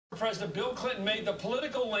President Bill Clinton made the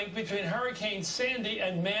political link between Hurricane Sandy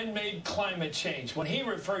and man-made climate change when he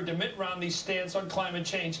referred to Mitt Romney's stance on climate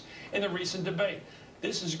change in the recent debate.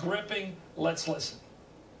 This is gripping. Let's listen.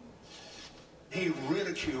 He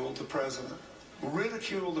ridiculed the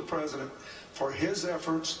president for his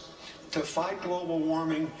efforts to fight global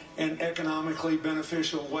warming in economically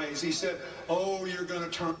beneficial ways. He said, oh, you're going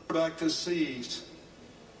to turn back the seas.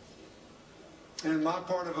 In my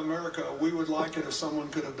part of America, we would like it if someone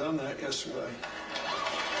could have done that yesterday.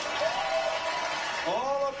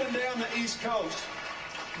 All up and down the East Coast,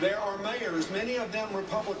 there are mayors, many of them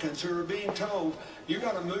Republicans, who are being told, you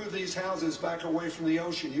got to move these houses back away from the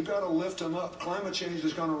ocean. You got to lift them up. Climate change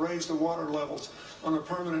is going to raise the water levels on a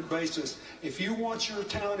permanent basis. If you want your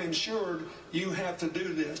town insured, you have to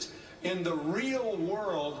do this. In the real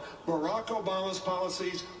world, Barack Obama's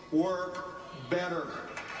policies work better.